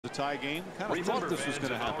The tie game. Kind of thought this was going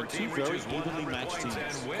to happen. Two very evenly matched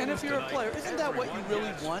teams. And if you're a player, isn't that what you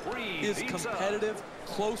really want? Is competitive,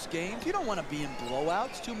 close games. You don't want to be in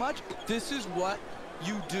blowouts too much. This is what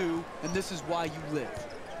you do, and this is why you live.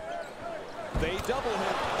 They double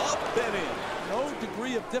him up and in. No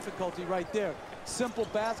degree of difficulty right there. Simple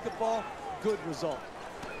basketball, good result.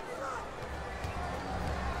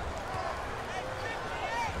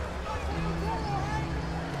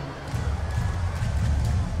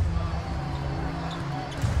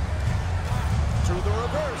 To the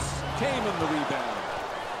reverse, came in the rebound.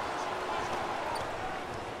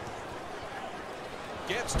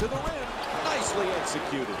 Gets to the rim, nicely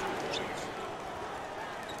executed.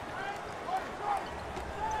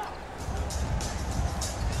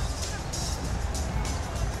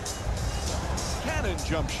 Cannon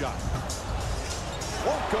jump shot.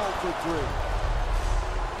 Won't go for three.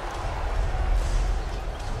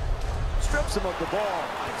 Strips him of the ball.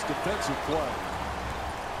 Nice defensive play.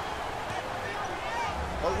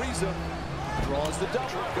 Ariza draws the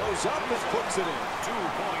double, goes up and puts it in. 2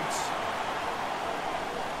 points.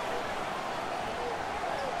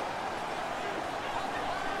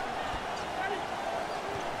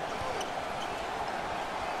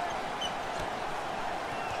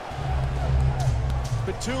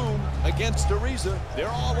 Batum against Ariza. They're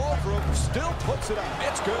all over him. Still puts it up.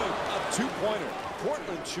 It's good. A two-pointer.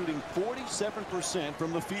 Portland shooting 47%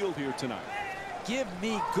 from the field here tonight. Give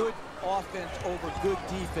me good offense over good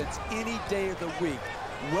defense any day of the week.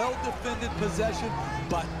 Well-defended possession,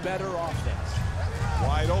 but better offense.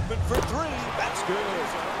 Wide open for three. That's good.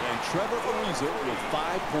 And Trevor Ariza with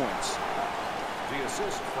 5 points. The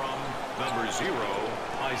assist from number 0,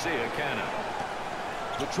 Isaiah Cannon.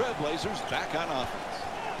 The Trailblazers back on offense.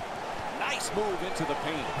 Nice move into the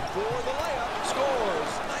paint for the layup.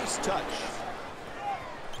 Scores. Nice touch.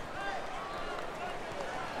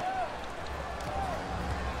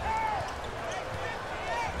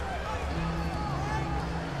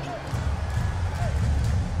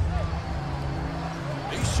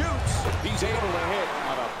 He's able to hit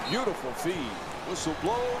on a beautiful feed. Whistle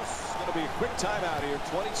blows. It's going to be a quick timeout here.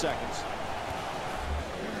 20 seconds.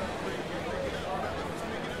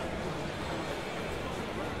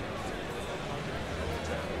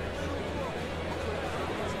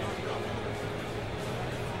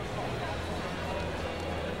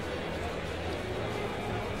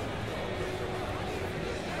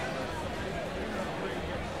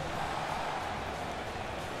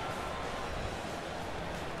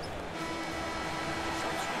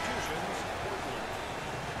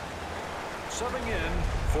 Subbing in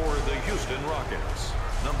for the Houston Rockets,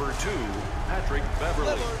 number 2, Patrick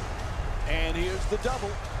Beverly. And here's the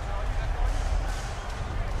double.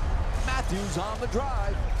 Matthews on the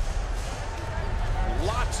drive.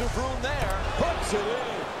 Lots of room there. Puts it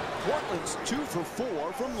in. Portland's 2 for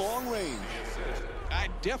 4 from long range. I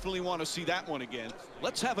definitely want to see that one again.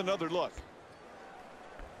 Let's have another look.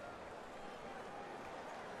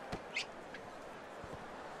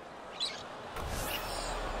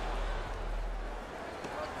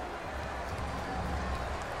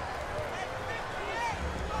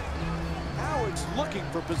 Looking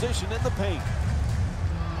for position in the paint.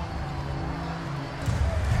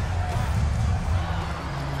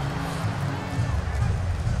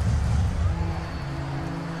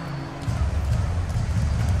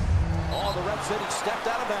 Oh, the ref said he stepped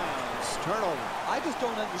out of bounds. Turnover. I just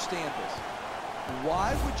don't understand this.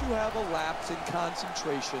 Why would you have a lapse in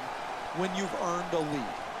concentration when you've earned a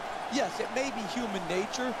lead? Yes, it may be human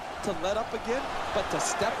nature to let up again, but to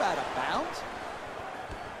step out of bounds?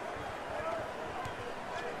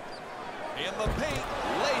 In the paint,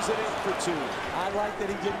 lays it in for 2. I like that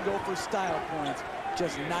he didn't go for style points.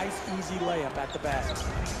 Just nice, easy layup at the basket.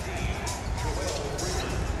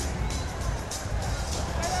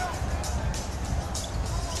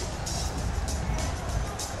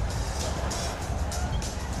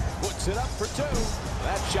 Puts it up for 2.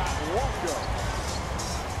 That shot won't go.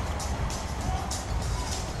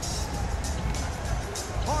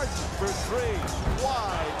 Harden for 3.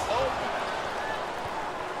 Wide open.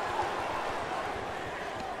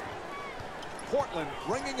 Portland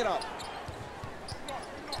bringing it up.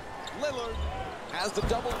 Lillard has the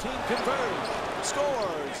double team converge.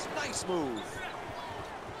 Scores. Nice move.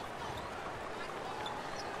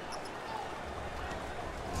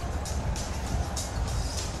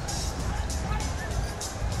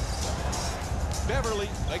 Beverly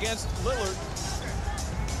against Lillard.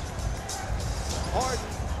 Harden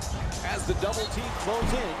has the double team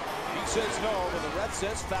close in. He says no, but the ref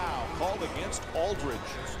says foul. Called against Aldridge.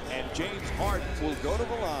 And James Harden will go to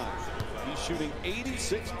the line. He's shooting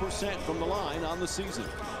 86% from the line on the season.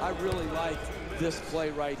 I really like this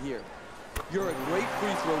play right here. You're a great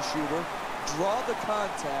free throw shooter. Draw the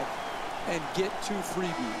contact and get 2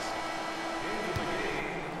 freebies. In the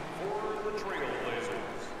game for the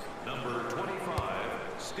Trailblazers, number 25,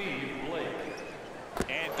 Steve Blake.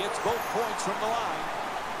 And gets both points from the line.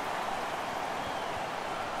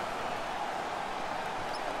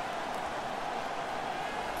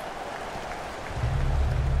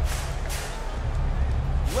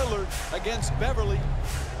 Lillard against Beverly.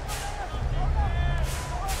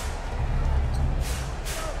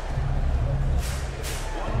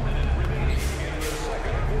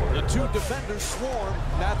 The 2 defenders swarm.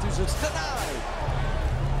 Matthews is denied.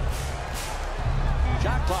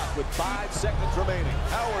 Shot clock with 5 seconds remaining.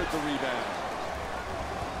 Howard the rebound.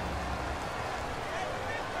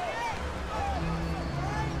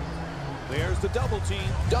 There's the double team.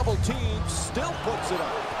 Double team still puts it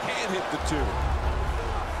up. Can't hit the 2.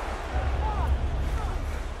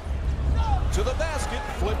 To the basket,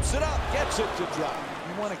 flips it up, gets it to drop.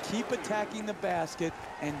 You want to keep attacking the basket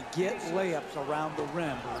and get layups around the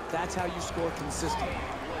rim. That's how you score consistently.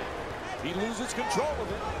 He loses control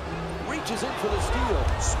of it. Reaches in for the steal.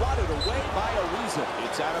 Swatted away by Ariza.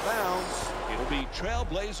 It's out of bounds. It'll be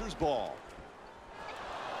Trailblazers ball.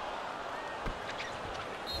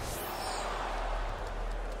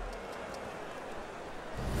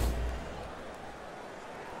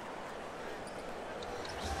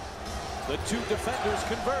 The 2 defenders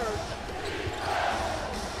converge.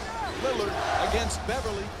 Lillard against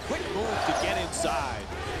Beverly. Quick move to get inside.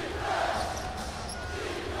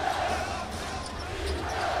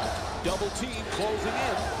 Double team closing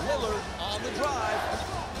in. Lillard on the drive.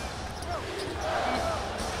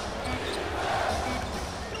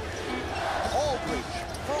 Aldridge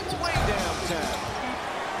from way downtown.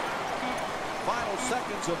 Final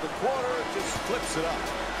seconds of the quarter, just flips it up.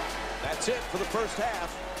 That's it for the first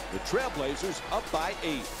half. The Trailblazers up by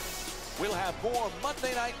 8. We'll have more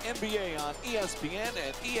Monday Night NBA on ESPN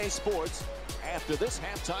and EA Sports after this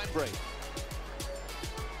halftime break.